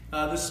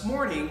This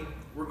morning,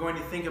 we're going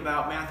to think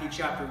about Matthew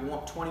chapter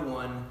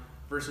 21,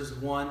 verses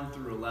 1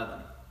 through 11.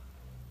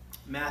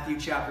 Matthew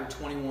chapter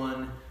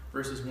 21,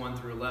 verses 1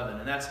 through 11.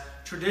 And that's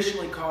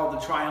traditionally called the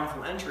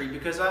triumphal entry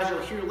because, as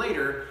you'll hear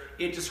later,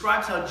 it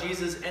describes how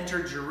Jesus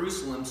entered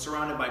Jerusalem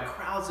surrounded by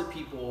crowds of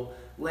people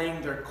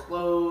laying their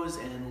clothes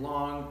and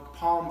long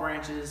palm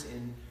branches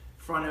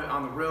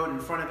on the road in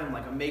front of him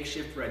like a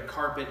makeshift red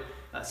carpet,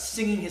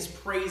 singing his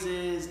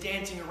praises,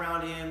 dancing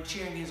around him,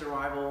 cheering his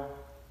arrival.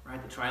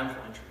 Right, the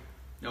triumphal entry.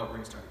 No, we're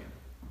going to start again.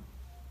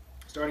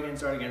 Start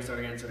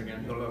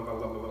again. Blah, blah, blah,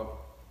 blah, blah,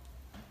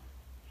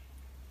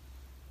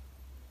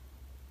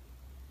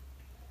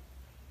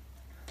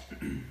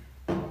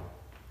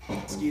 blah.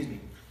 Excuse me.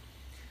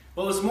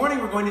 Well, this morning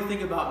we're going to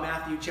think about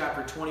Matthew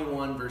chapter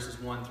 21, verses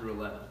 1 through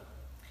 11.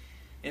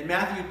 And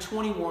Matthew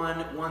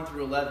 21, 1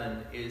 through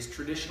 11 is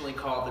traditionally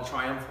called the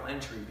triumphal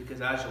entry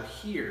because, as you'll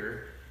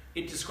hear,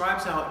 it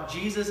describes how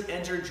Jesus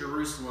entered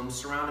Jerusalem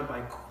surrounded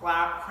by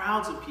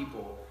crowds of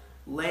people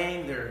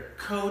laying their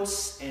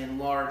coats and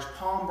large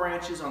palm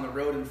branches on the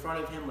road in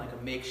front of him like a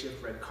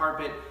makeshift red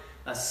carpet,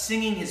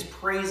 singing his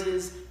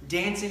praises,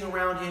 dancing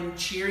around him,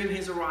 cheering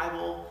his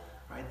arrival,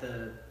 right?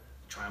 The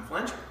triumphal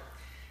entry.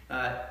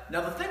 Now,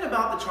 the thing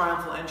about the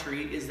triumphal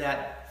entry is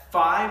that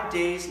 5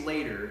 days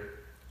later,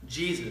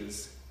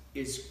 Jesus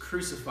is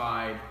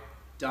crucified,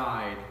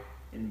 died,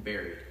 and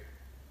buried.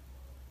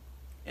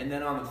 And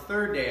then on the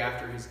third day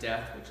after his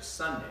death, which is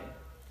Sunday,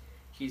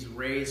 he's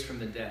raised from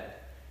the dead.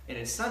 And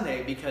it's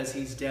Sunday because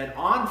he's dead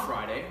on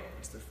Friday,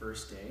 it's the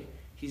first day.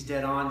 He's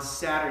dead on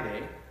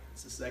Saturday,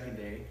 it's the second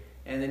day.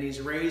 And then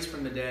he's raised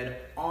from the dead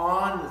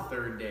on the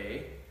third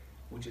day,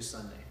 which is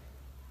Sunday.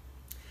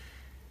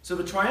 So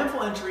the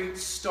triumphal entry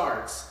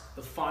starts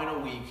the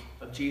final week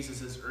of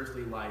Jesus'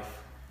 earthly life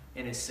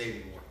and his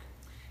saving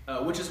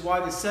work. Which is why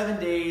the 7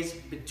 days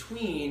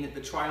between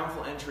the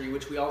triumphal entry,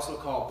 which we also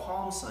call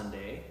Palm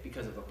Sunday,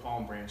 because of the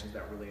palm branches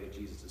that were laid at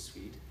Jesus'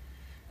 feet.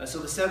 So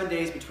the 7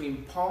 days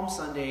between Palm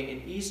Sunday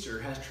and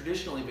Easter has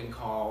traditionally been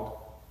called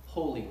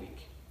Holy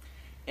Week.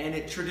 And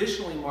it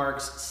traditionally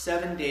marks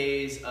 7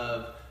 days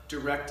of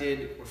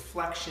directed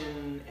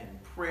reflection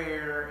and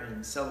prayer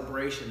and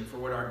celebration for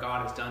what our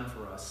God has done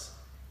for us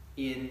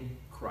in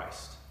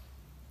Christ.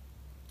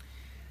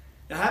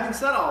 Now, having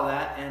said all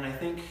that, and I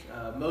think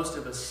most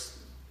of us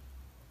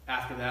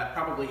after that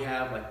probably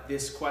have like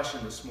this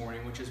question this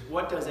morning, which is,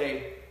 what does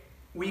a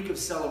week of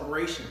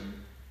celebration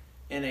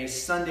and a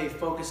Sunday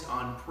focused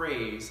on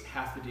praise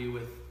have to do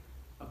with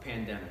a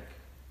pandemic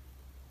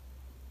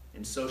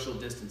and social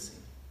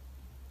distancing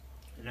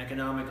and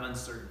economic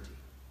uncertainty?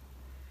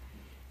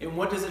 And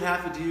what does it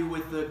have to do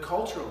with the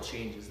cultural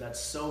changes that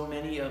so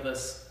many of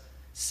us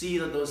see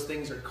that those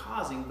things are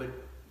causing, but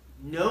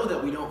know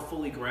that we don't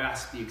fully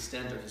grasp the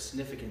extent or the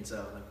significance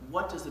of? Like,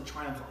 what does the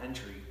triumphal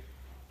entry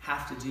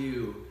have to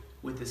do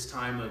with this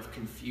time of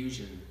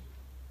confusion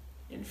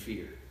and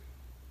fear?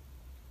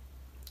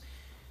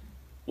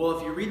 Well,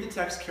 if you read the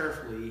text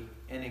carefully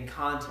and in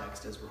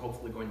context, as we're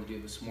hopefully going to do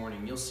this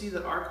morning, you'll see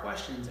that our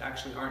questions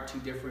actually aren't too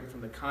different from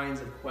the kinds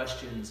of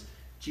questions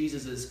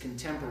Jesus'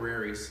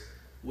 contemporaries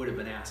would have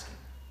been asking.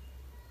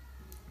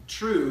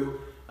 True,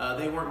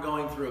 they weren't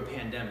going through a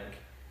pandemic,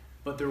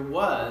 but there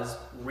was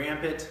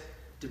rampant,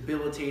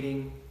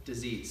 debilitating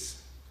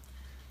disease.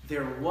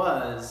 There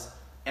was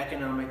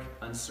economic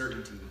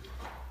uncertainty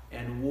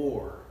and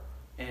war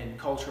and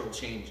cultural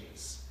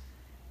changes.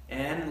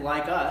 And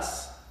like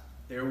us,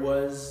 there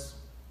was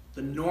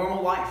the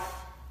normal life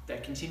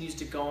that continues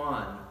to go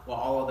on while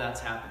all of that's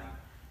happening,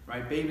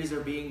 right? Babies are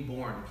being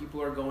born, people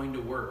are going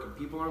to work, and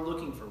people are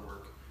looking for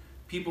work.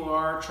 People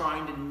are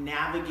trying to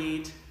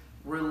navigate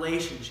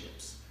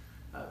relationships.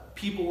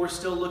 People were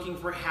still looking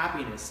for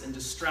happiness and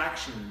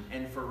distraction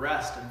and for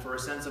rest and for a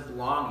sense of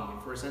belonging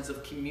and for a sense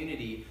of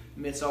community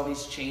amidst all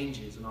these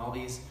changes and all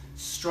these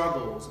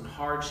struggles and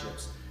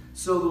hardships.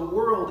 So the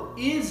world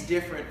is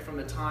different from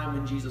the time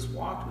when Jesus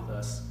walked with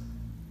us,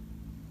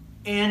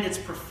 and it's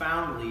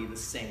profoundly the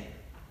same.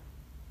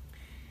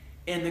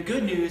 And the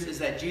good news is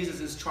that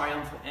Jesus'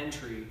 triumphal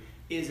entry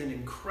is an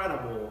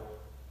incredible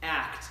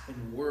act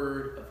and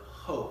word of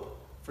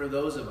hope for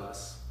those of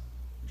us,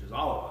 which is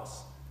all of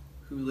us,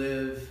 who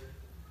live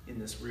in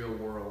this real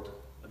world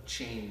of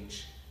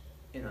change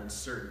and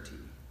uncertainty.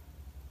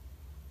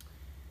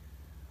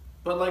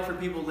 But like for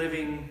people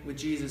living with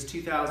Jesus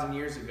 2,000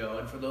 years ago,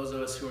 and for those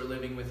of us who are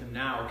living with him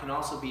now, it can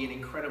also be an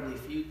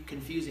incredibly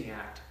confusing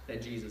act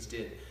that Jesus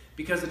did.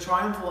 Because the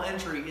triumphal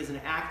entry is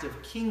an act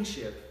of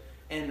kingship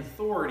and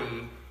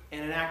authority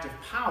and an act of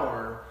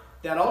power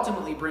that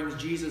ultimately brings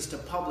Jesus to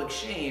public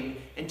shame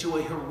and to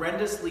a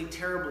horrendously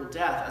terrible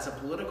death as a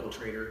political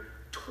traitor,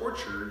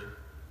 tortured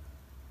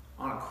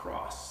on a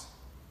cross.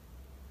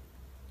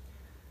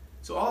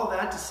 So all of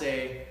that to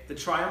say, the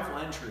triumphal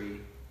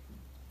entry,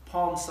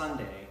 Palm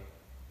Sunday,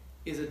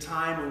 is a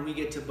time when we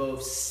get to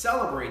both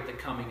celebrate the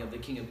coming of the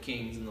King of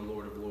Kings and the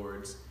Lord of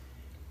Lords,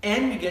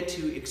 and we get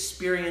to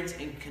experience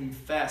and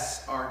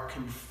confess our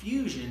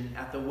confusion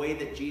at the way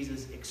that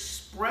Jesus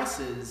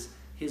expresses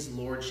his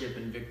lordship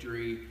and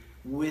victory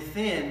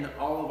within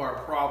all of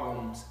our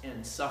problems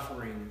and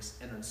sufferings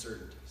and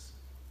uncertainties.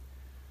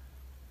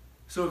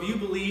 So if you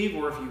believe,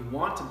 or if you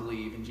want to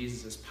believe in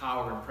Jesus'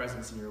 power and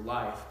presence in your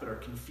life, but are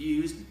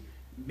confused,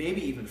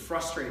 maybe even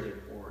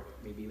frustrated, or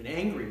maybe even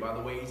angry by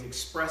the way he's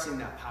expressing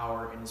that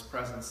power and his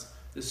presence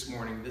this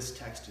morning, this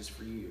text is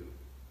for you.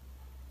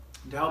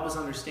 And to help us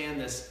understand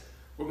this,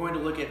 we're going to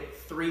look at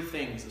three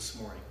things this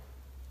morning.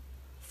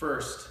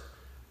 First,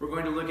 we're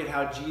going to look at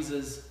how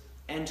Jesus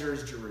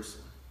enters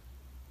Jerusalem.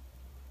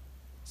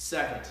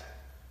 Second,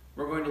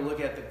 we're going to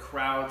look at the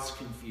crowd's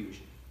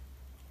confusion.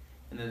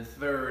 And then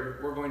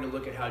third, we're going to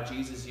look at how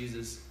Jesus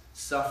uses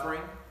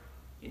suffering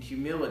and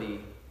humility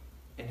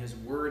and his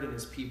word and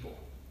his people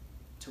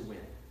to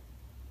win.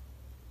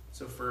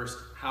 So first,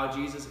 how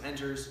Jesus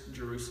enters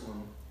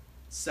Jerusalem.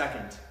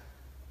 Second,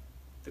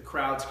 the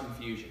crowd's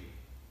confusion.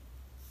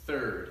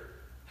 Third,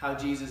 how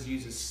Jesus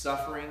uses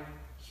suffering,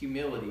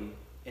 humility,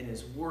 and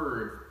his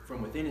word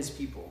from within his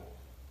people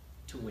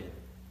to win.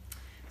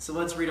 So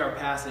let's read our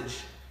passage,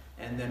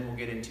 and then we'll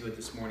get into it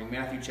this morning.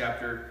 Matthew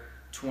chapter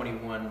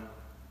 21.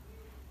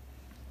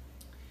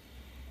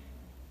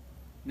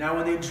 Now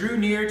when they drew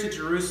near to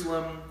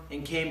Jerusalem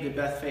and came to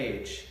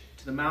Bethphage,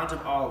 to the Mount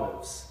of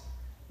Olives,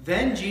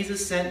 then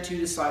Jesus sent 2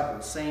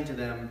 disciples, saying to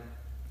them,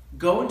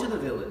 "Go into the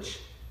village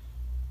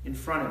in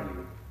front of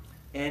you,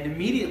 and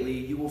immediately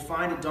you will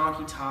find a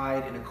donkey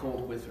tied and a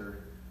colt with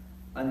her.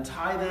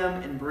 Untie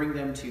them and bring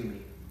them to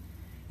me.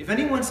 If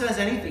anyone says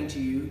anything to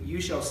you,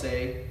 you shall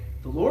say,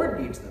 'The Lord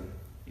needs them,'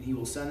 and he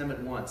will send them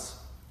at once."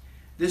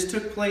 This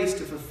took place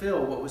to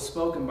fulfill what was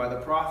spoken by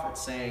the prophet,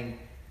 saying,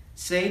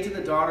 "Say to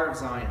the daughter of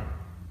Zion,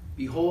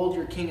 Behold,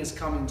 your king is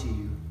coming to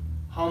you,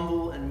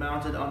 humble and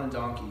mounted on a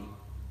donkey,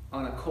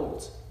 on a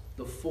colt,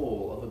 the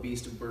foal of a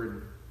beast of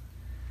burden."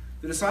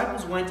 The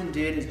disciples went and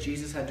did as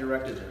Jesus had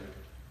directed them.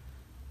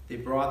 They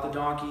brought the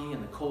donkey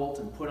and the colt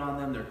and put on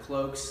them their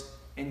cloaks,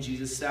 and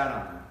Jesus sat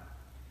on them.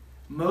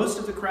 Most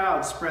of the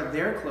crowd spread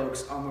their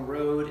cloaks on the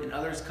road, and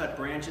others cut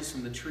branches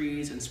from the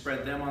trees and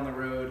spread them on the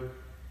road.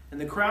 And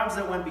the crowds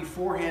that went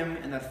before him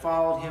and that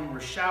followed him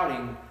were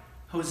shouting,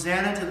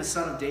 "Hosanna to the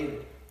Son of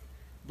David!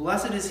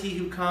 Blessed is he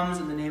who comes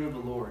in the name of the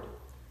Lord!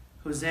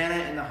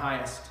 Hosanna in the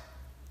highest!"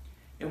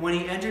 And when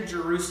he entered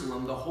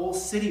Jerusalem, the whole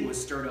city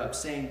was stirred up,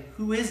 saying,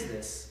 "Who is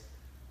this?"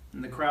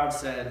 And the crowd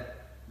said,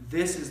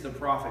 "This is the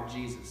prophet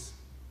Jesus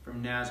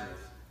from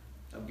Nazareth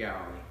of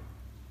Galilee."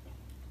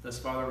 Thus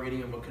far, the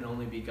reading of what can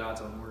only be God's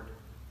own word.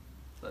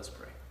 Let's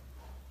pray.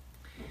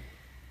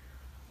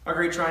 Our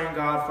great triune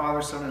God,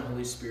 Father, Son, and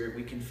Holy Spirit,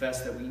 we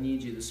confess that we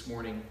need you this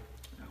morning.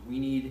 We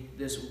need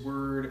this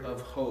word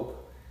of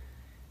hope,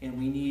 and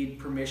we need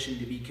permission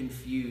to be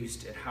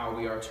confused at how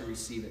we are to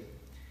receive it.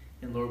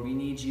 And Lord, we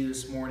need you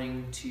this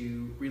morning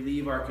to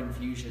relieve our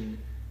confusion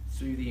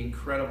through the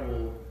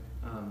incredible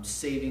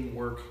saving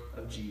work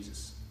of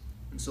Jesus.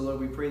 And so, Lord,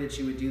 we pray that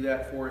you would do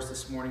that for us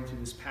this morning through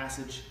this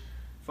passage.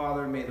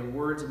 Father, may the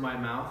words of my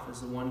mouth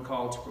as the one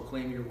called to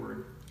proclaim your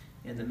word,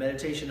 and the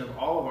meditation of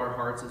all of our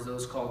hearts as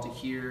those called to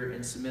hear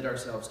and submit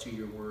ourselves to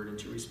your word and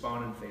to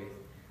respond in faith,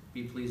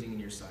 be pleasing in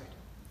your sight.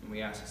 And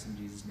we ask this in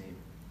Jesus' name.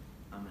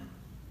 Amen.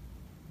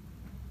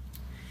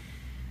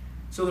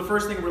 So the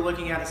first thing we're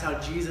looking at is how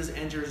Jesus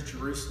enters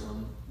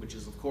Jerusalem, which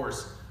is, of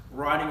course,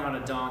 riding on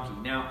a donkey.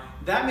 Now,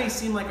 that may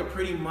seem like a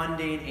pretty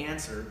mundane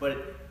answer,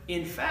 but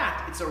in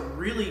fact, it's a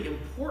really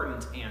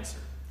important answer.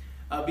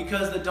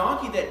 Because the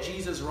donkey that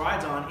Jesus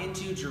rides on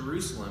into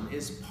Jerusalem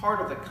is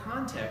part of the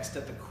context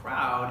that the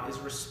crowd is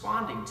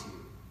responding to.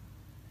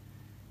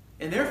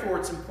 And therefore,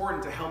 it's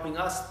important to helping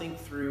us think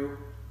through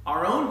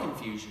our own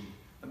confusion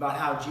about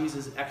how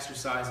Jesus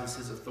exercises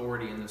his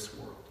authority in this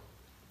world.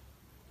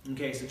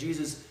 Okay, so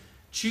Jesus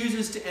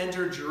chooses to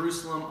enter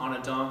Jerusalem on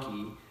a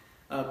donkey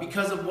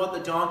because of what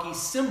the donkey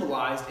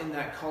symbolized in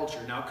that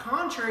culture. Now,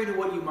 contrary to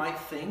what you might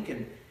think,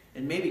 and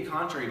maybe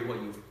contrary to what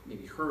you've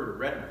maybe heard or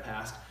read in the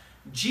past,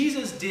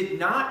 Jesus did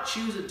not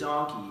choose a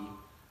donkey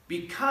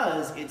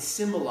because it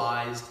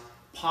symbolized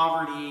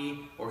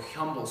poverty or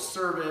humble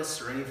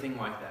service or anything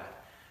like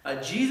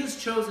that.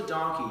 Jesus chose a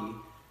donkey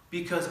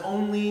because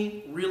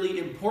only really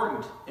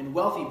important and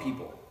wealthy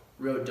people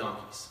rode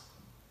donkeys.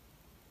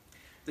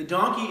 The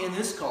donkey in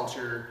this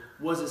culture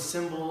was a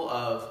symbol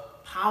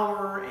of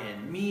power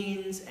and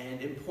means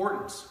and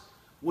importance,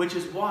 which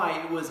is why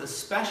it was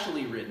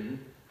especially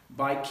ridden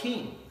by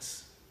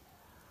kings.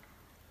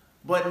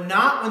 But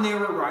not when they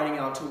were riding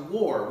out to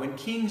war. When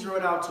kings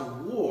rode out to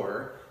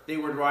war, they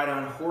would ride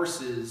on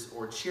horses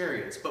or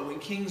chariots. But when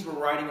kings were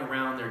riding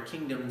around their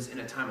kingdoms in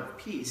a time of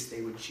peace,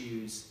 they would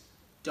choose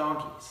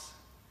donkeys.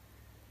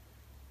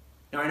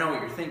 Now, I know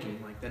what you're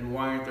thinking. Like, then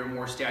why aren't there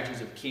more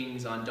statues of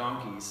kings on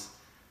donkeys?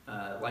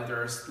 Like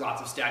there are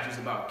lots of statues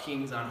about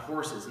kings on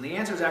horses. And the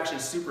answer is actually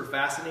super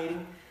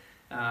fascinating.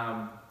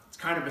 It's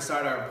kind of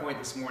beside our point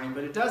this morning,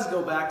 but it does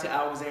go back to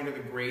Alexander the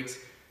Great,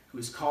 who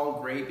is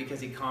called great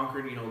because he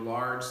conquered,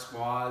 large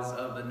swaths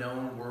of the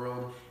known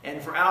world. And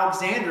for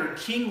Alexander,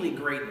 kingly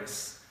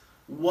greatness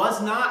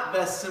was not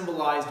best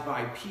symbolized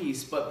by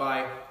peace, but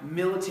by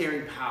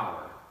military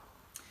power.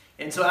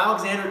 And so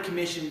Alexander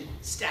commissioned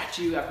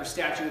statue after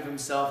statue of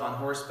himself on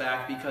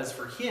horseback because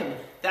for him,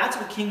 that's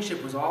what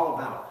kingship was all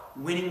about.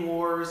 Winning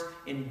wars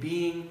and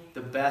being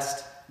the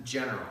best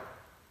general.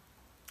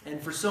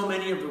 And for so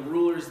many of the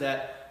rulers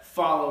that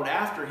followed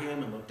after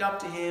him and looked up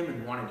to him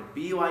and wanted to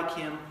be like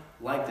him,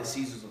 like the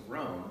Caesars of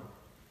Rome,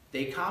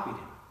 they copied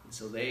him. And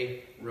so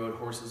they rode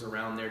horses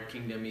around their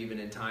kingdom even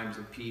in times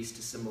of peace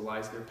to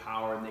symbolize their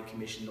power, and they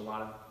commissioned a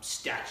lot of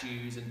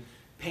statues and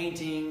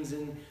paintings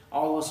and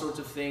all those sorts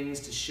of things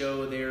to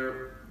show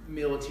their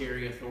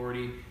military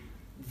authority.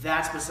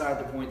 That's beside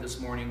the point this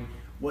morning.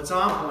 What's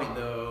on point,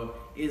 though,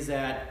 is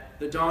that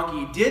the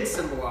donkey did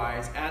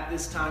symbolize, at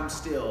this time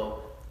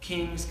still,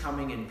 kings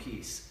coming in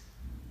peace.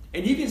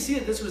 And you can see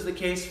that this was the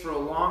case for a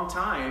long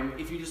time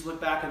if you just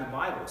look back in the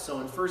Bible. So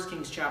in 1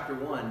 Kings chapter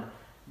 1,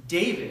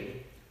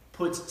 David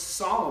puts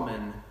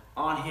Solomon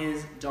on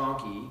his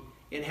donkey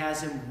and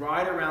has him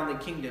ride around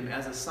the kingdom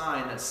as a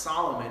sign that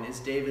Solomon is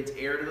David's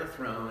heir to the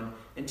throne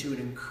and to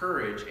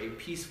encourage a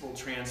peaceful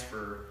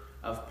transfer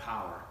of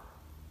power.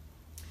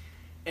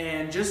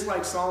 And just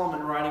like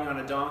Solomon riding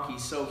on a donkey,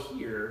 so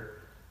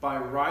here, by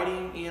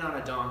riding in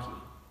on a donkey,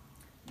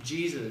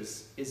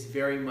 Jesus is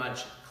very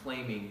much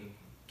claiming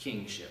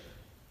kingship,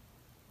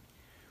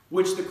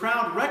 which the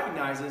crowd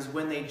recognizes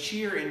when they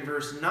cheer in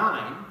verse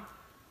 9,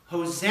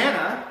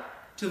 Hosanna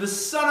to the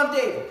Son of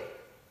David.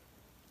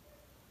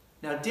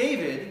 Now,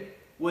 David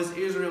was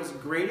Israel's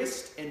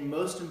greatest and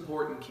most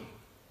important king.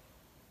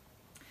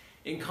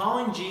 In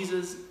calling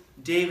Jesus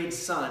David's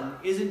son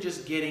isn't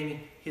just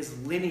getting his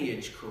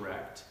lineage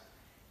correct,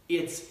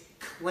 it's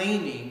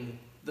claiming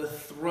the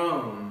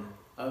throne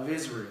of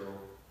Israel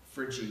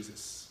for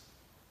Jesus,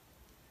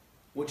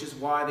 which is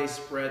why they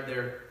spread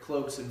their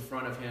cloaks in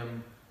front of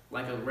him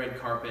like a red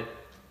carpet,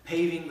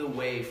 paving the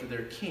way for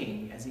their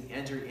king as he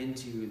entered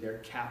into their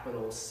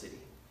capital city.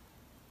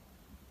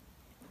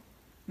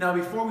 Now,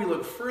 before we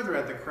look further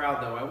at the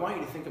crowd, though, I want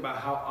you to think about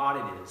how odd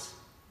it is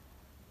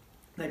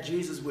that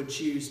Jesus would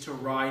choose to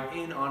ride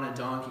in on a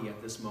donkey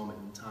at this moment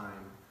in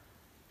time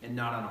and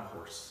not on a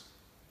horse.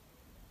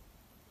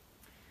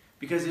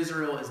 Because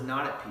Israel is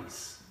not at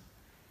peace.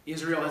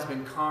 Israel has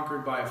been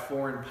conquered by a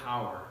foreign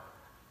power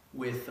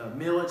with a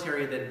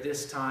military that at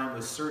this time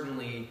was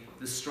certainly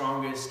the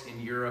strongest in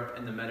Europe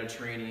and the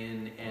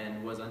Mediterranean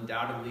and was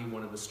undoubtedly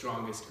one of the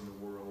strongest in the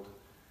world.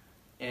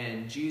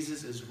 And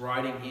Jesus is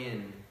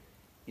riding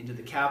into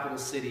the capital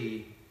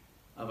city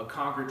of a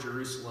conquered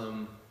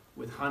Jerusalem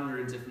with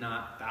hundreds, if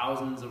not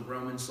thousands, of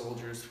Roman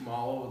soldiers from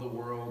all over the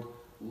world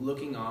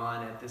looking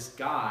on at this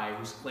guy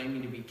who's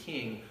claiming to be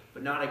king,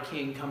 but not a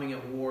king coming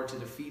at war to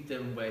defeat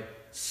them by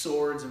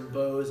swords and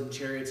bows and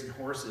chariots and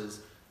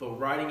horses, but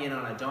riding in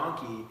on a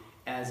donkey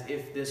as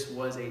if this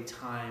was a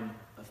time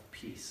of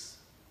peace.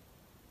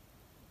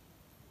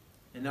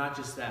 And not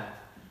just that.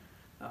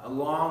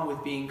 Along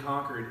with being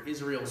conquered,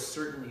 Israel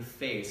certainly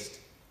faced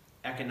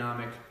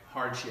economic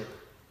hardship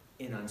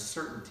and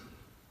uncertainty.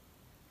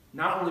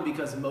 Not only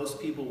because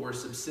most people were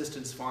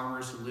subsistence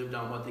farmers who lived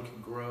on what they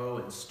could grow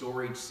and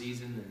store each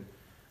season and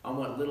on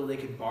what little they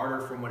could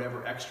barter from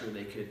whatever extra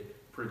they could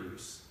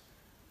produce,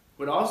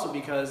 but also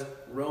because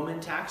Roman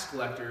tax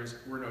collectors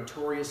were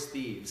notorious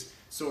thieves.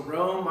 So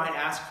Rome might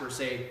ask for,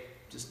 say,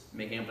 just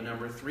make amp a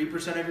number,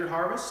 3% of your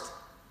harvest.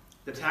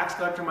 The tax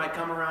collector might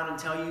come around and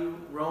tell you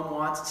Rome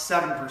wants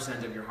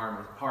 7% of your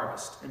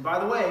harvest. And by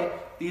the way,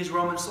 these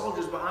Roman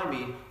soldiers behind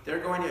me,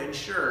 they're going to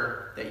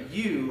ensure that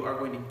you are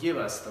going to give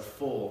us the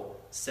full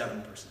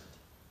 7%.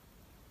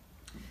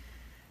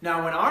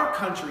 Now, when our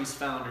country's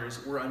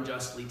founders were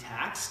unjustly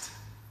taxed,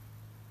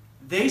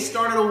 they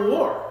started a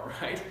war,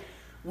 right?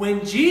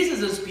 When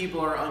Jesus'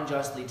 people are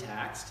unjustly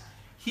taxed,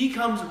 he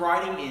comes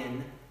riding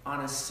in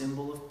on a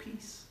symbol of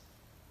peace.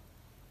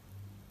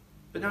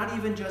 But not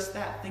even just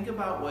that. Think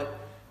about what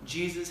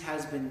Jesus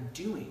has been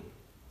doing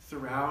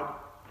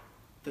throughout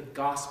the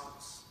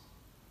Gospels.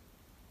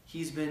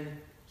 He's been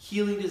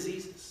healing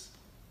diseases.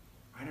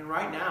 Right? And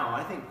right now,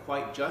 I think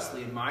quite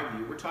justly in my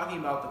view, we're talking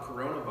about the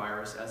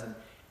coronavirus as an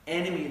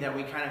enemy that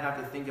we kind of have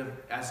to think of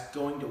as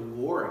going to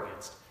war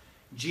against.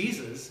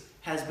 Jesus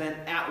has been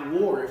at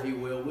war, if you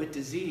will, with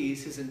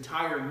disease his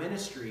entire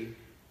ministry,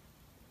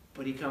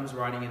 but he comes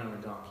riding in on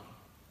a donkey.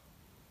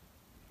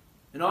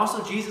 And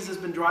also, Jesus has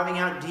been driving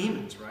out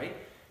demons, right?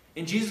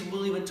 And Jesus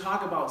will even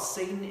talk about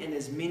Satan and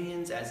his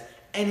minions as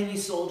enemy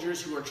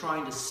soldiers who are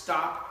trying to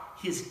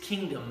stop his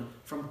kingdom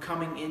from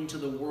coming into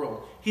the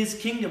world. His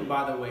kingdom,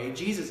 by the way,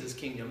 Jesus'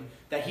 kingdom,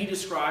 that he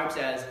describes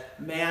as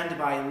manned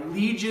by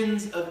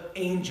legions of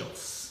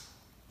angels.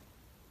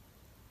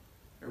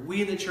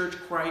 We in the church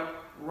quite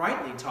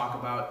rightly talk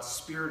about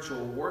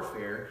spiritual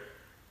warfare.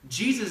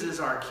 Jesus is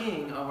our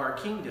king of our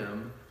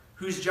kingdom,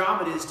 whose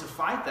job it is to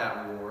fight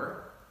that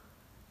war.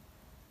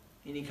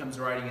 And he comes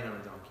riding in on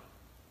a donkey.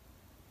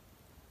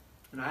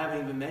 And I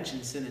haven't even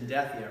mentioned sin and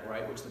death yet,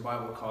 right? Which the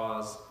Bible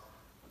calls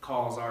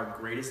our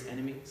greatest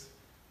enemies.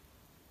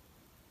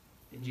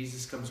 And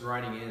Jesus comes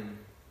riding in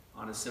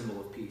on a symbol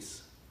of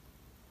peace.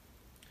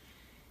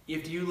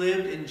 If you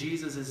lived in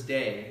Jesus'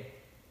 day,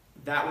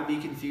 that would be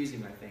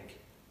confusing, I think.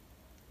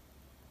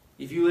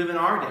 If you live in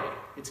our day,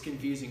 it's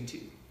confusing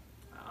too.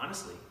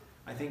 Honestly,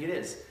 I think it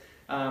is.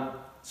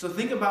 So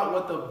think about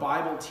what the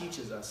Bible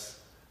teaches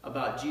us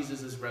about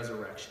Jesus'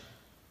 resurrection.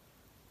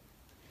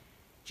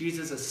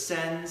 Jesus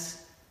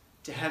ascends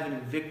to heaven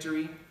in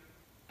victory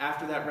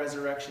after that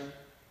resurrection.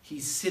 He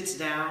sits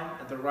down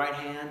at the right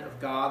hand of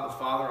God the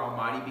Father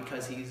Almighty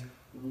because he's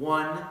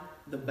won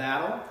the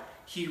battle.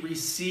 He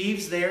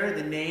receives there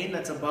the name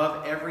that's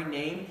above every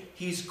name.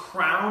 He's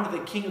crowned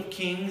the King of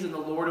Kings and the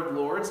Lord of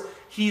Lords.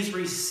 He's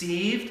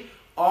received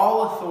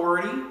all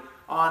authority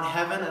on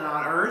heaven and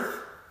on earth.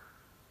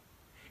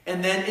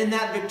 And then in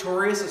that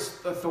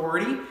victorious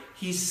authority,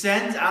 he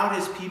sends out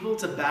his people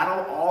to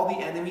battle all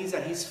the enemies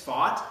that he's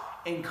fought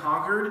and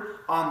conquered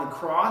on the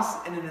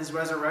cross and in his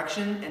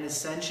resurrection and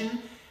ascension.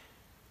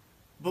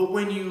 But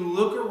when you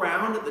look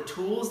around at the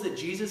tools that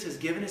Jesus has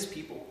given his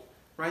people,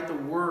 right, the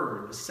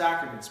word, the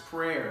sacraments,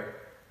 prayer,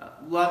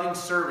 loving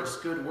service,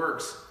 good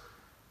works,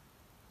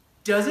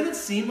 doesn't it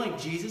seem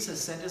like Jesus has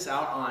sent us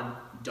out on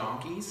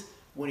donkeys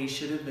when he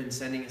should have been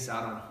sending us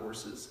out on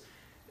horses?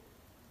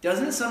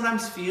 Doesn't it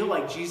sometimes feel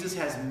like Jesus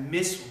has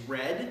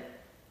misread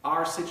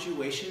our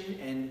situation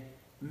and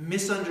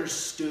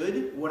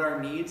misunderstood what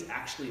our needs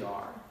actually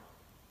are?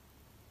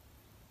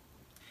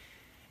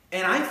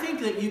 And I think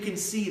that you can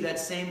see that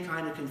same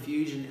kind of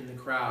confusion in the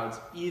crowds,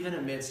 even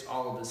amidst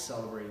all of this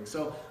celebrating.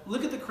 So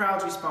look at the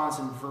crowd's response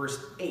in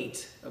verse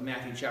 8 of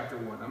Matthew chapter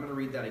 1. I'm going to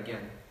read that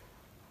again.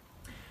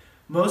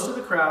 Most of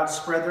the crowd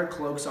spread their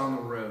cloaks on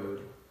the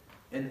road,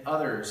 and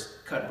others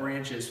cut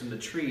branches from the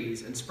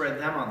trees and spread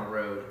them on the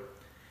road.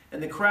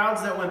 And the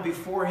crowds that went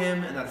before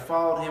him and that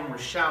followed him were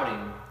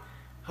shouting,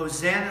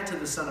 "Hosanna to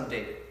the Son of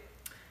David!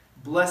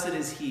 Blessed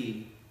is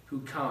he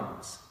who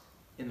comes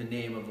in the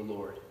name of the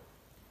Lord.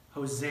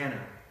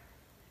 Hosanna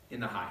in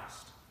the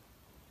highest."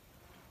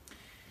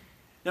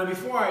 Now,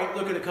 before I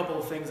look at a couple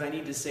of things, I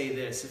need to say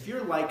this. If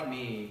you're like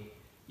me,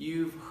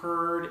 you've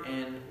heard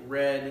and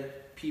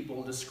read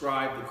people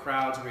describe the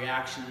crowd's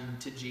reaction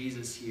to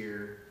Jesus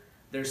here,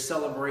 their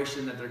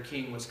celebration that their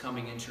king was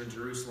coming into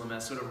Jerusalem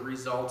as sort of a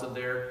result of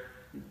their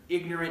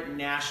ignorant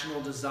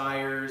national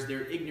desires,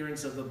 their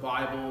ignorance of the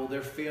Bible,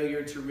 their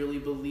failure to really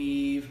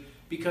believe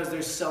because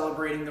they're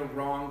celebrating the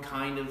wrong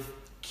kind of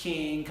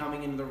king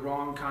coming into the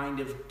wrong kind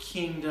of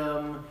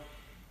kingdom.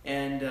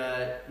 And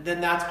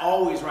then that's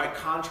always, right,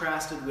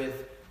 contrasted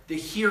with the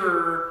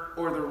hearer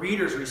or the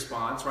reader's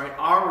response, right,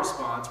 our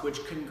response,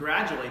 which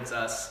congratulates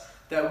us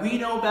that we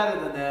know better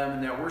than them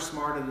and that we're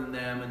smarter than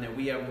them and that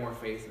we have more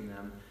faith in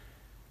them.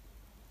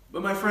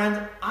 But my friends,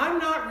 I'm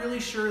not really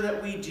sure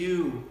that we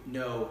do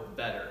know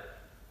better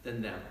than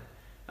them.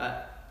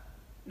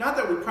 Not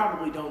that we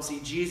probably don't see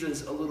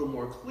Jesus a little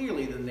more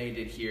clearly than they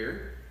did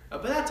here,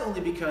 but that's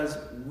only because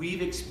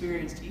we've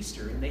experienced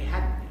Easter and they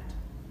hadn't yet.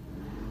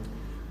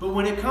 But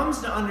when it comes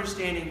to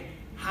understanding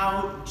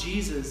how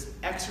Jesus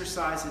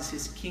exercises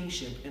his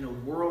kingship in a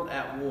world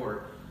at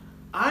war,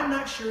 I'm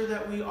not sure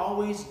that we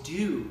always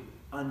do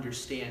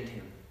understand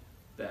him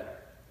better.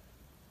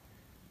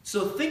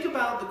 So think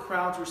about the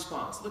crowd's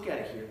response. Look at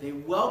it here. They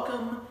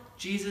welcome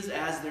Jesus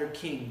as their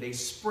king. They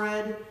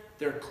spread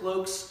their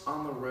cloaks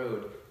on the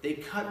road. They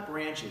cut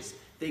branches.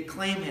 They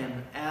claim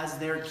him as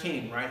their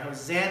king, right?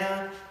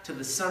 Hosanna to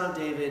the Son of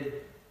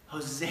David.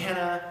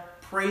 Hosanna,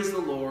 praise the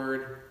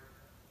Lord,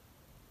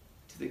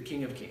 to the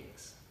King of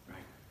Kings,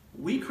 right?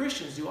 We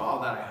Christians do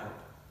all that, I hope.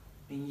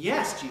 And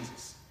yes,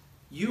 Jesus,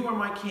 you are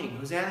my king.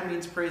 Hosanna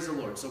means praise the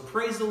Lord. So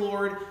praise the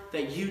Lord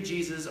that you,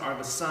 Jesus, are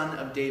the Son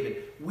of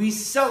David. We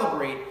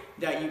celebrate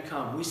that you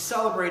come. We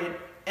celebrate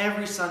it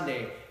every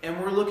Sunday. And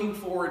we're looking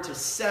forward to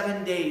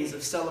 7 days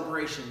of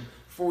celebration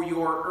for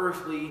your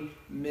earthly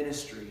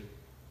ministry.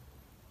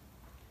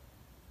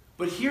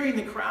 But hearing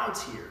the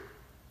crowds here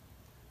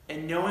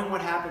and knowing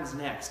what happens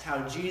next,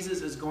 how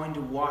Jesus is going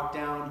to walk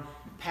down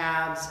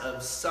paths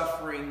of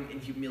suffering and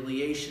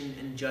humiliation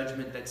and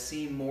judgment that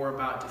seem more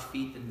about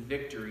defeat than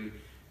victory,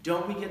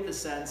 don't we get the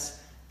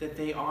sense that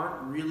they aren't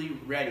really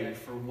ready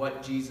for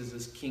what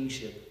Jesus'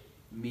 kingship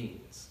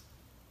means?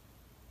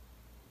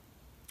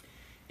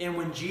 And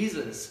when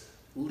Jesus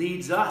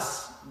leads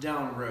us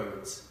down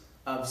roads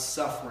of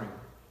suffering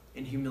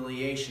and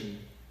humiliation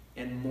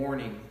and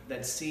mourning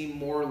that seem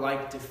more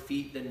like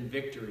defeat than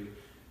victory,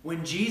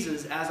 when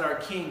Jesus, as our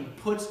King,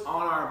 puts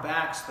on our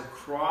backs the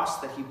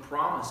cross that he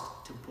promised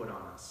to put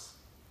on us,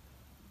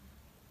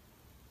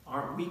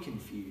 aren't we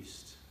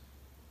confused?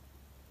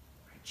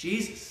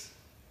 Jesus,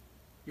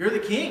 you're the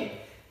king.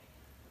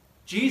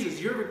 Jesus,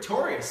 you're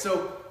victorious.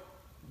 So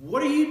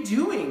what are you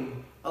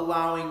doing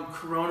allowing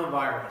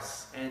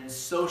coronavirus and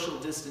social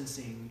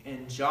distancing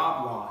and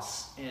job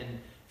loss and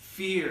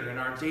fear and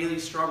our daily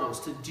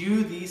struggles to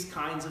do these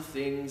kinds of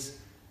things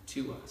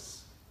to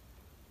us?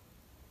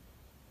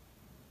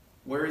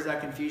 Where is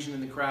that confusion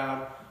in the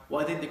crowd? Well,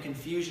 I think the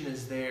confusion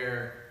is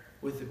there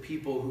with the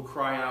people who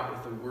cry out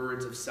with the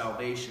words of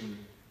salvation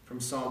from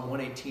Psalm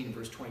 118,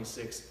 verse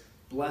 26.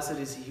 Blessed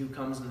is he who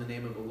comes in the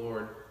name of the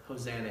Lord.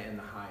 Hosanna in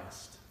the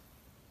highest.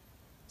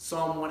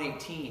 Psalm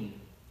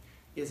 118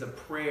 is a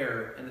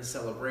prayer and a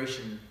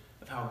celebration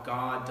of how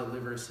God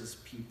delivers his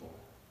people.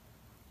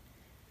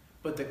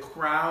 But the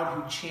crowd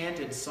who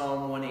chanted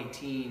Psalm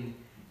 118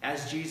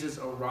 as Jesus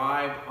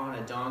arrived on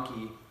a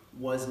donkey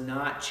was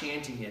not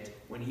chanting it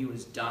when he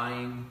was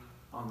dying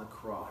on the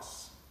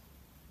cross.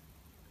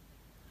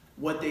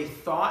 What they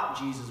thought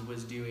Jesus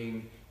was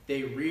doing,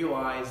 they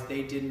realized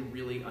they didn't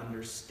really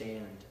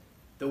understand.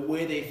 The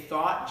way they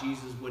thought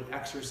Jesus would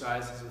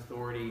exercise his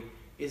authority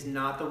is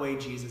not the way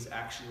Jesus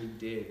actually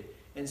did.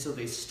 And so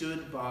they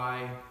stood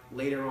by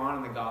later on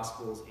in the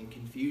Gospels in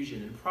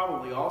confusion and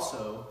probably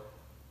also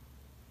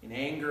in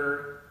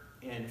anger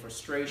and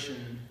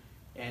frustration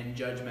and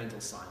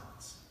judgmental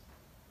silence.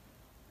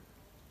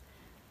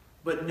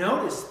 But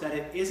notice that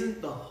it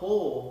isn't the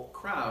whole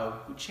crowd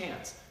who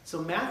chants.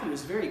 So Matthew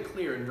is very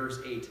clear in verse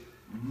 8.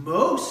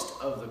 Most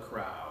of the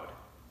crowd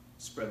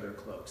spread their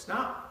cloaks,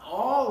 not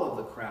all of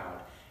the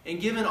crowd. And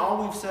given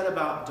all we've said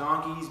about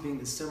donkeys being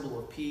the symbol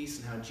of peace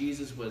and how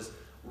Jesus was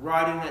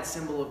riding that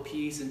symbol of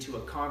peace into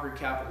a conquered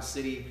capital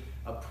city,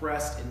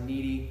 oppressed and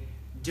needy,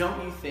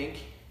 don't you think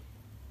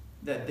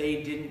that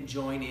they didn't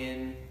join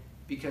in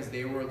because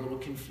they were a little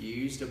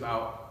confused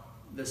about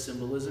the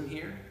symbolism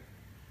here?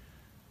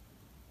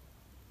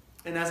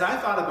 And as I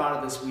thought about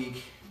it this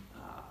week,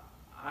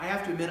 I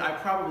have to admit I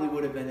probably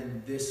would have been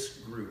in this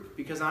group,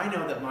 because I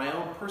know that my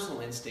own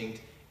personal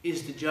instinct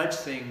is to judge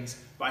things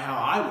by how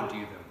I would do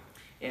them.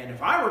 And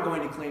if I were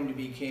going to claim to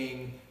be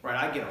king, right,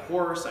 I get a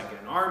horse, I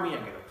get an army, I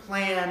get a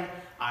plan,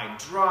 I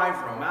drive,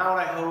 roam out,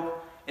 I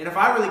hope. And if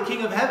I were the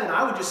king of heaven,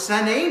 I would just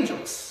send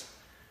angels.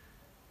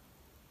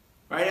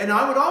 Right? And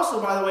I would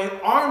also, by the way,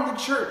 arm the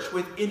church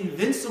with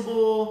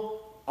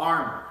invincible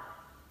armor.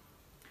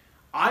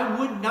 I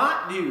would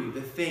not do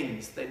the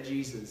things that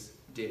Jesus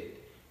did.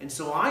 And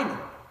so I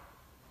know,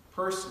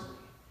 personally,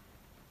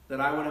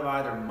 that I would have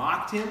either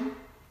mocked him,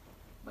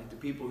 like the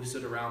people who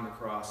stood around the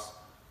cross,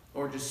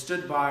 or just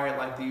stood by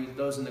like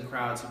those in the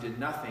crowds who did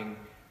nothing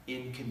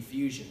in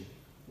confusion.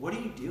 What are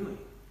you doing?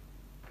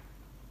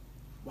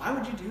 Why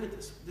would you do it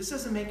this way? This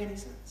doesn't make any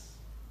sense.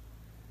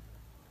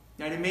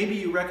 Now, maybe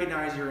you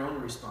recognize your own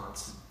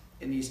response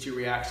in these two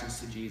reactions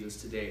to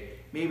Jesus today.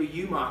 Maybe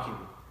you mock him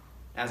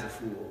as a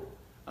fool.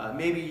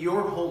 Maybe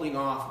you're holding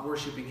off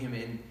worshiping him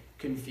in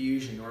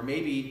confusion. Or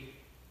maybe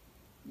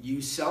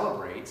you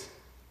celebrate,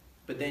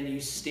 but then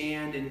you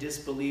stand in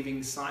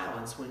disbelieving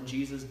silence when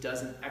Jesus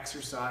doesn't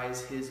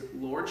exercise his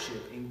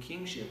lordship and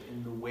kingship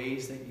in the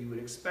ways that you would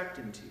expect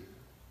him to.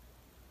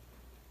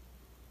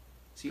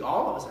 See,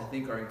 all of us, I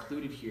think, are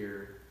included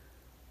here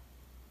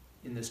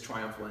in this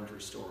triumphal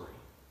entry story.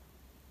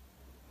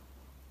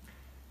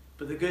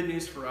 But the good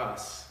news for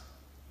us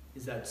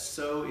is that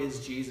so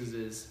is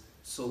Jesus'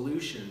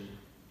 solution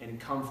and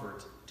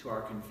comfort to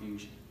our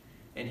confusion.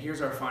 And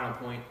here's our final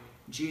point.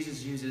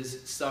 Jesus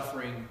uses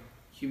suffering,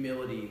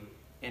 humility,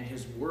 and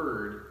his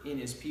word in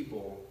his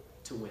people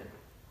to win.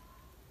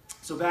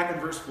 So back in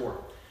verse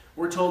 4,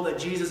 we're told that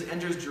Jesus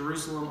enters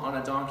Jerusalem on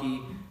a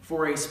donkey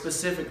for a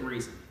specific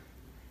reason.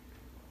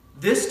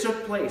 This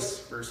took place,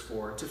 verse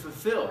 4, to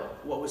fulfill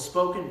what was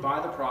spoken by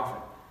the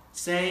prophet,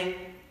 saying,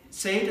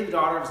 "Say to the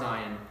daughter of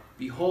Zion,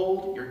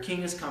 behold, your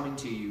king is coming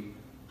to you,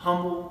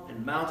 humble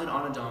and mounted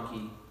on a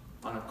donkey,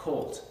 on a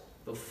colt,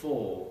 the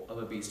foal of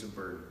a beast of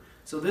burden."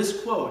 So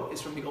this quote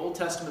is from the Old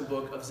Testament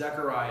book of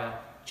Zechariah,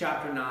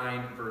 chapter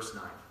 9, verse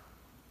 9.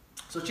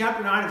 So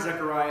chapter 9 of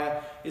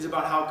Zechariah is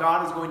about how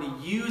God is going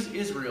to use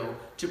Israel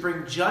to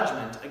bring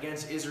judgment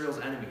against Israel's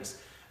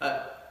enemies.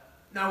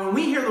 Now, when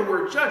we hear the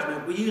word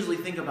judgment, we usually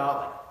think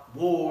about like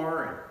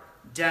war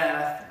and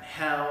death and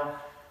hell.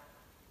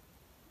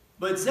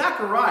 But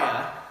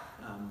Zechariah,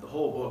 the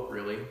whole book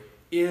really,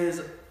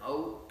 is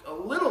a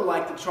little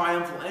like the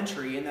triumphal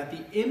entry in that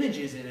the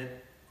images in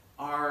it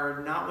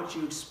are not what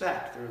you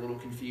expect. They're a little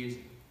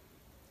confusing.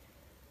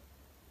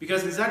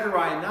 Because in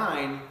Zechariah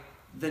 9,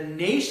 the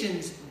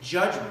nation's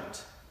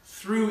judgment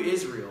through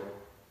Israel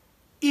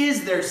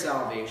is their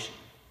salvation.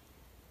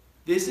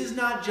 This is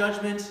not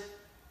judgment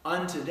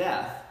unto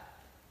death.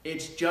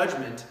 It's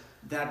judgment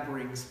that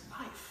brings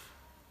life.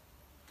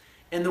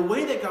 And the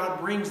way that God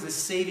brings this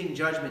saving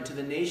judgment to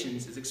the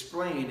nations is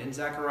explained in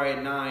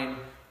Zechariah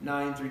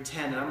 9 through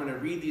 10. And I'm going to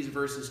read these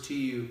verses to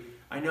you.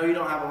 I know you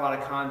don't have a lot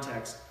of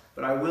context,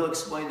 but I will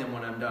explain them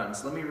when I'm done.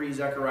 So let me read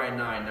Zechariah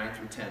 9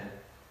 through 10.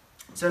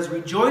 It says,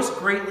 "Rejoice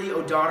greatly,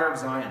 O daughter of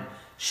Zion.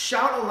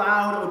 Shout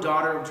aloud, O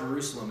daughter of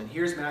Jerusalem." And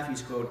here's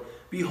Matthew's quote.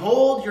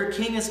 "Behold, your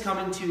king is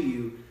coming to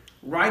you.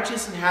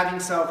 Righteous and having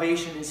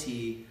salvation is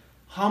he,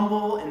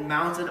 humble and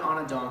mounted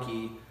on a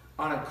donkey,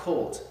 on a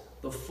colt,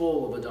 the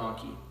foal of a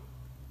donkey."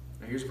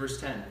 Now here's verse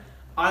 10.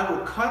 "I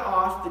will cut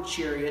off the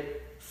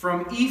chariot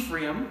from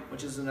Ephraim,"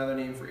 which is another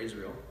name for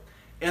Israel,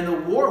 "and the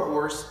war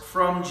horse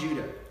from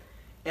Judah,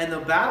 and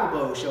the battle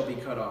bow shall be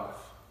cut off.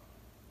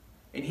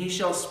 And he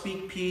shall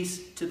speak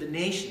peace to the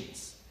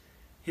nations.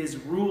 His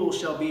rule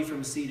shall be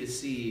from sea to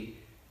sea,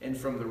 and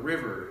from the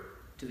river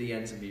to the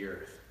ends of the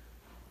earth."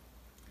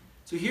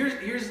 So here's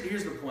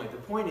the point. The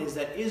point is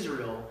that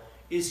Israel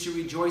is to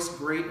rejoice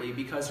greatly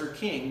because her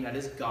king, that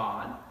is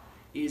God,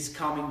 is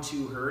coming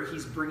to her.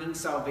 He's bringing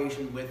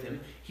salvation with him.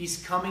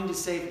 He's coming to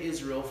save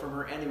Israel from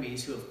her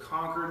enemies who have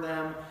conquered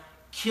them,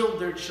 killed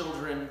their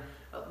children,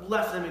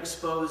 left them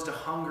exposed to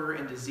hunger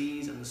and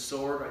disease and the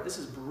sword. Right? This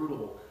is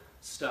brutal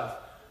stuff.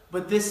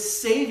 But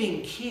this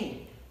saving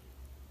king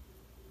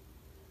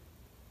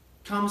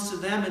comes to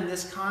them in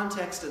this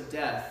context of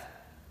death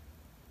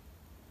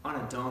on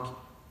a donkey.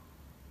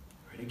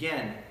 Right?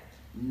 Again,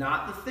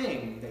 not the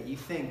thing that you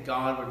think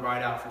God would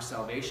ride out for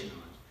salvation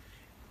on.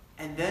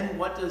 And then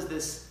what does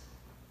this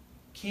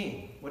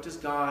king, what does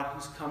God,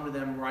 who's come to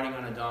them riding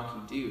on a donkey,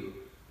 do?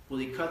 Well,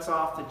 he cuts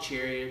off the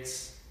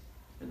chariots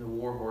and the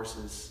war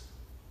horses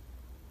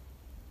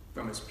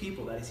from his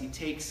people. That is, he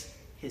takes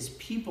his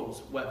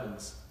people's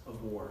weapons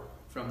of war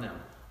from them.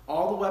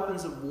 All the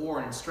weapons of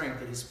war and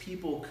strength that his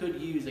people could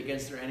use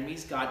against their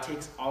enemies, God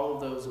takes all of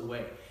those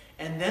away.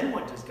 And then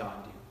what does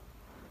God do?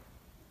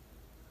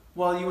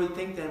 Well, you would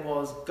think then,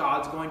 well,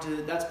 God's going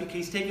to, that's because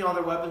he's taking all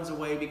their weapons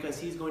away because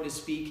he's going to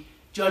speak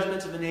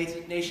judgment to the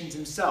nations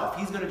himself.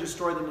 He's going to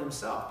destroy them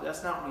himself. But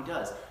that's not what he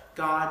does.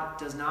 God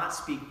does not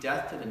speak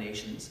death to the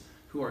nations,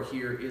 who are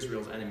here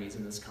Israel's enemies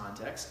in this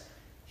context.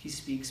 He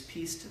speaks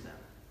peace to them.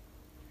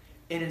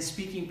 And in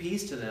speaking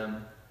peace to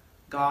them,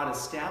 God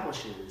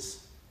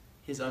establishes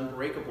his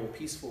unbreakable,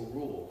 peaceful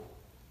rule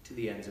to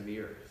the ends of the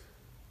earth.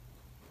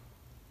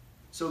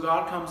 So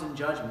God comes in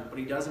judgment, but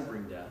he doesn't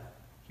bring death.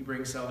 He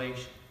brings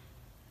salvation.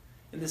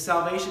 And the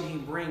salvation he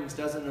brings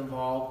doesn't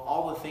involve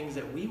all the things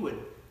that we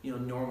would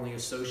normally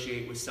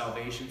associate with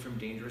salvation from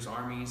dangerous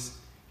armies.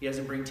 He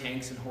doesn't bring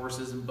tanks and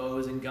horses and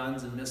bows and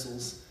guns and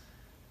missiles.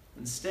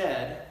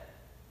 Instead,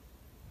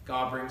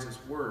 God brings his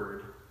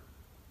word,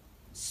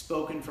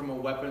 spoken from a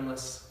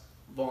weaponless,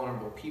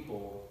 vulnerable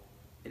people,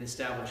 and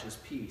establishes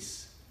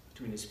peace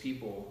between his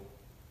people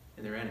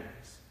and their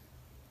enemies.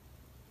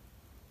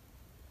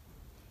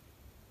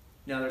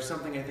 Now, there's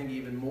something I think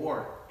even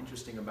more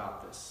interesting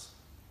about this.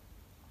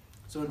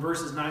 So in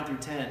verses 9 through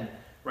 10,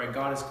 right,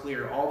 God is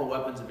clear. All the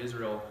weapons of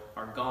Israel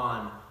are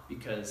gone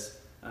because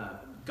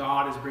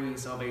God is bringing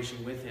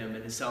salvation with him,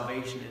 and his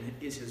salvation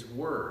is his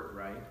word,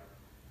 right?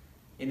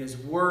 And his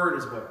word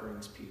is what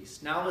brings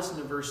peace. Now listen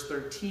to verse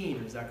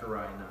 13 of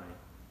Zechariah 9.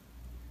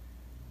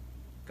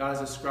 God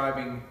is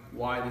describing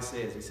why this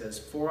is. He says,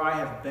 "For I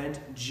have bent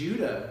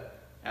Judah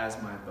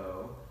as my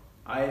bow.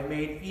 I have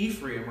made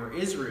Ephraim, or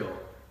Israel,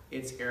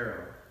 its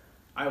arrow.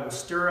 I will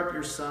stir up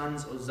your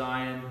sons, O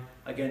Zion,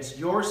 against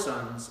your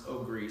sons,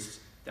 O Greece,"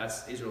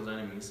 that's Israel's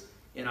enemies,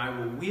 "and I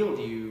will wield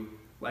you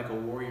like a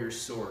warrior's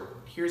sword."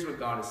 Here's what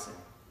God is saying.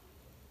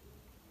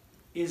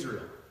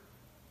 Israel,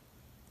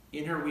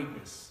 in her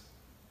weakness,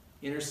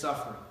 in her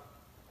suffering,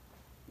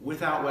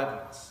 without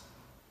weapons,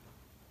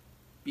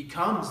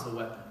 becomes the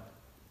weapon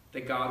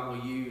that God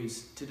will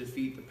use to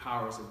defeat the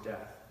powers of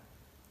death.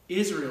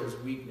 Israel's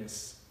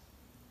weakness,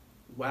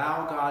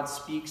 while God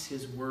speaks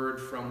his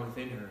word from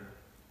within her,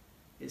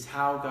 is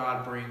how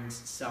God brings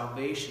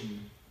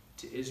salvation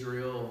to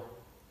Israel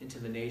and to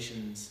the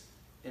nations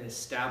and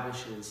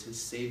establishes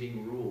his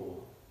saving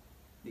rule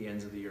at the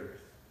ends of the earth.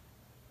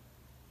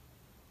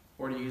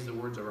 Or to use the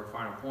words of our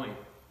final point,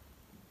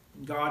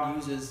 God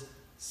uses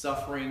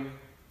suffering,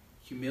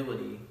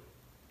 humility,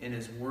 and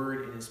his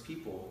word and his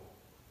people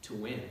to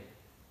win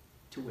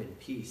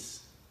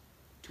peace,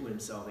 to win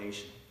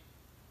salvation,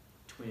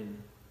 to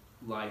win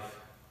life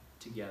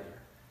together.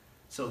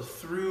 So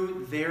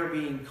through their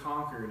being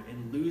conquered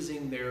and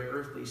losing their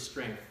earthly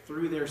strength,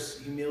 through their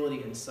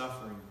humility and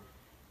suffering,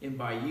 and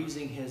by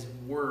using his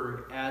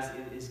word as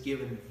it is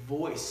given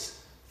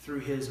voice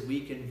through his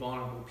weak and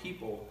vulnerable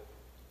people,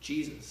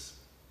 Jesus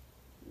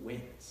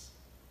wins.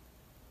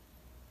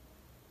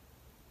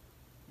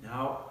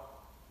 Now,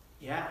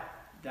 yeah,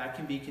 that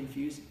can be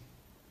confusing.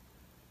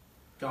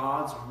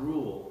 God's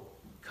rule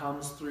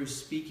comes through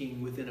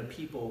speaking within a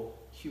people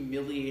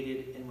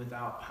humiliated and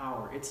without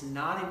power. It's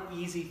not an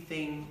easy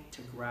thing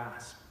to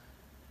grasp.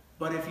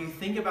 But if you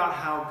think about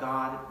how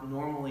God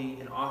normally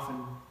and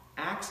often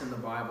acts in the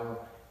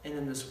Bible and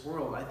in this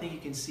world, I think you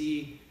can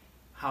see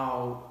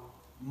how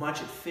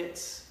much it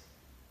fits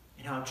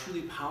and how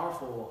truly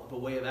powerful of a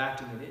way of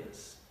acting it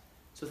is.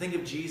 So think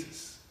of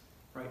Jesus,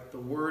 right? The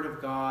Word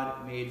of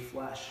God made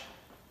flesh.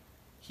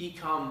 He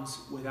comes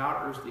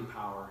without earthly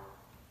power.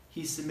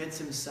 He submits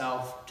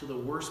himself to the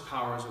worst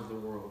powers of the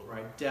world,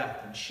 right? Death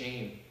and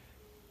shame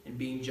and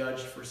being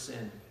judged for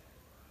sin.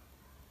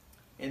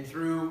 And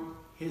through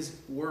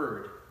his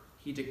word,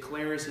 he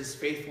declares his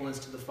faithfulness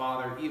to the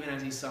Father even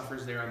as he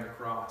suffers there on the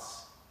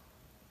cross.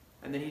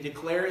 And then he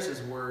declares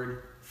his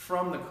word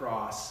from the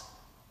cross,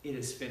 "It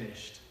is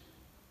finished."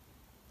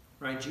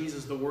 Right?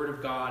 Jesus, the Word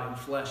of God in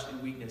flesh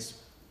and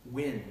weakness,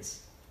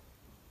 wins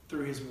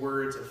through his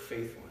words of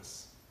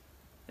faithfulness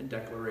and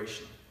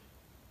declaration.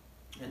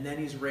 And then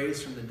he's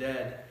raised from the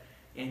dead,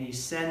 and he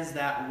sends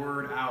that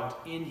word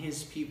out in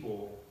his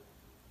people.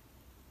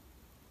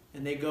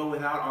 And they go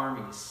without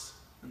armies,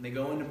 and they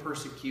go into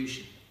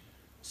persecution,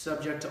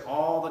 subject to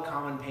all the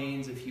common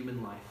pains of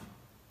human life: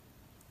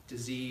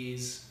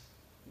 disease,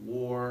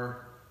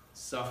 war,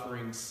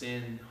 suffering,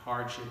 sin,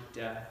 hardship,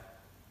 death.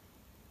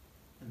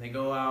 And they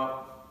go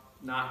out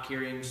not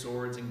carrying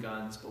swords and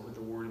guns, but with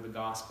the word of the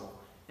gospel.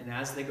 And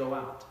as they go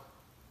out,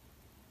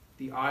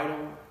 the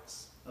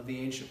idols of the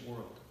ancient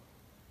world,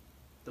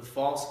 the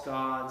false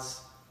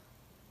gods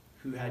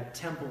who had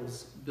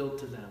temples built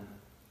to them,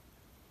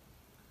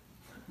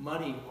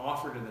 money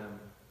offered to them,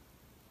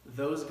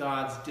 those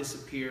gods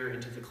disappear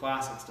into the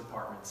classics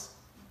departments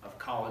of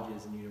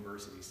colleges and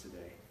universities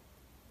today.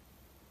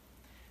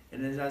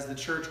 And as the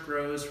church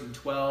grows from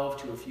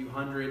 12 to a few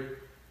hundred,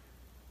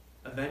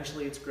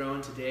 eventually it's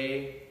grown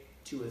today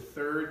to a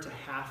third to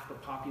half the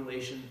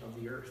population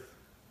of the earth.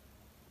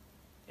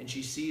 And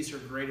she sees her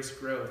greatest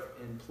growth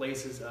in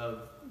places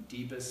of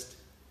deepest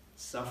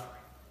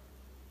suffering.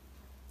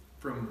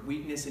 From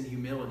weakness and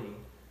humility,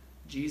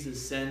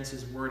 Jesus sends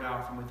his word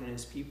out from within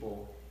his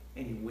people,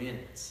 and he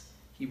wins.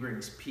 He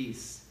brings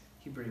peace.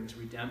 He brings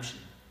redemption.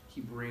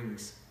 He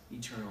brings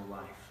eternal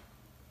life.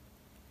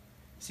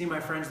 See,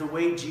 my friends, the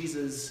way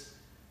Jesus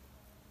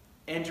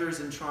enters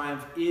in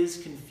triumph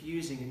is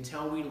confusing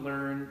until we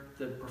learn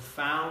the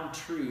profound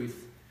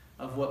truth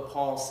of what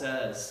Paul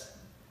says,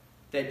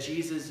 that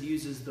Jesus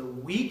uses the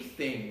weak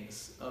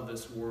things of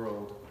this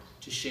world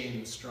to shame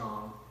the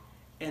strong,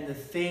 and the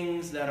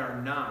things that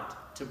are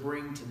not to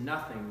bring to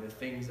nothing the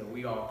things that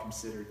we all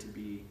consider to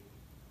be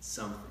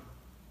something.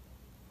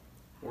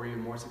 Or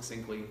even more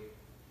succinctly,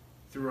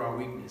 through our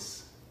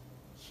weakness,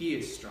 he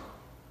is strong,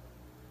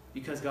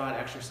 because God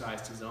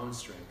exercised his own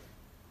strength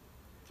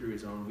through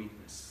his own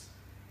weakness.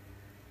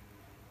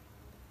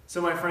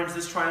 So my friends,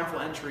 this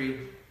triumphal entry,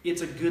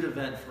 it's a good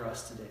event for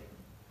us today.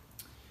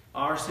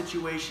 Our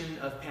situation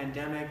of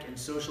pandemic and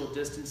social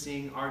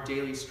distancing, our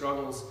daily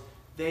struggles,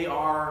 they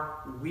are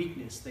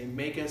weakness. They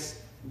make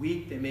us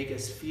weak. They make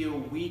us feel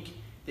weak.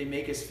 They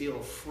make us feel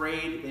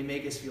afraid. They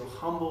make us feel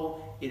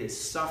humble. It is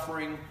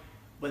suffering.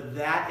 But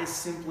that is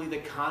simply the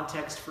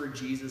context for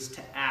Jesus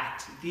to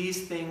act.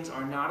 These things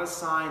are not a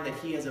sign that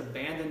he has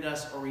abandoned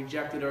us or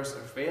rejected us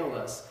or failed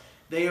us.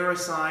 They are a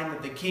sign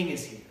that the King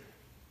is here.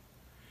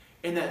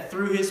 And that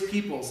through his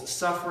people's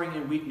suffering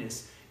and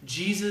weakness,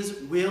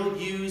 Jesus will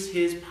use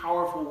his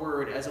powerful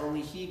word as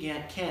only he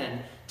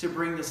can to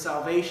bring the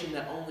salvation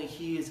that only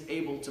he is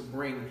able to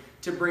bring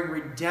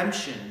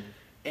redemption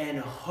and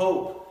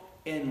hope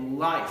and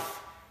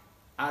life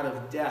out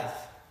of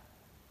death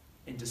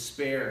and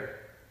despair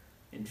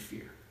and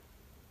fear.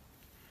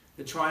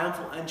 The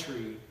triumphal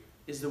entry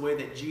is the way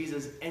that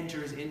Jesus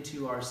enters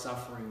into our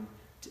suffering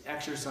to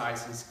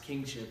exercise his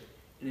kingship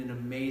in an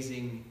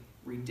amazing,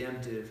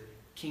 redemptive,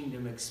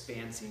 kingdom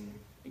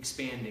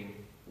expanding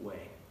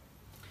way.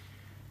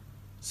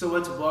 So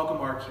let's welcome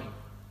our King.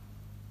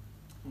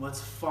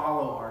 Let's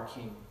follow our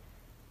King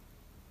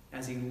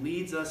as he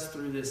leads us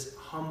through this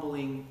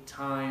humbling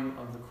time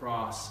of the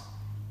cross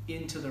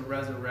into the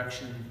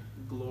resurrection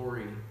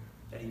glory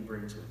that he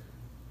brings with him.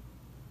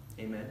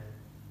 Amen.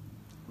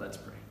 Let's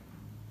pray.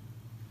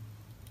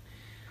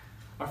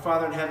 Our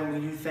Father in heaven, we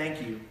do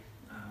thank you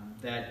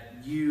that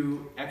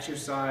you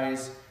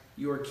exercise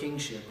your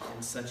kingship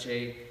in such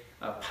a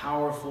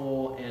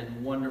powerful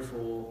and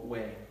wonderful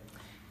way.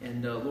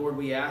 And Lord,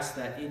 we ask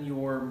that in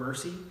your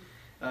mercy,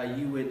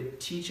 you would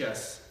teach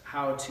us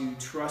how to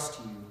trust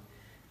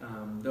you,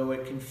 though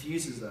it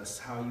confuses us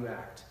how you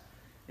act.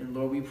 And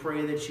Lord, we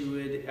pray that you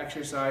would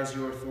exercise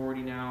your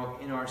authority now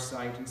in our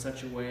sight in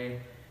such a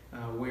way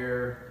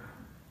where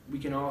we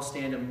can all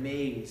stand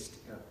amazed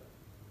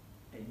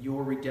at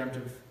your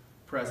redemptive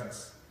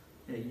presence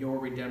and at your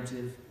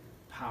redemptive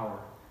power.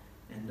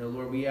 And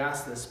Lord, we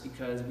ask this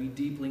because we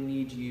deeply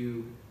need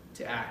you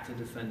to act to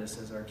defend us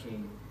as our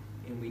King.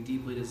 And we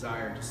deeply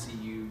desire to see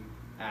you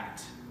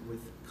act with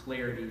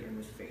clarity and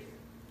with faith.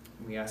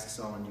 And we ask this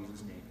all in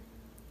Jesus' name.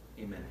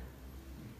 Amen.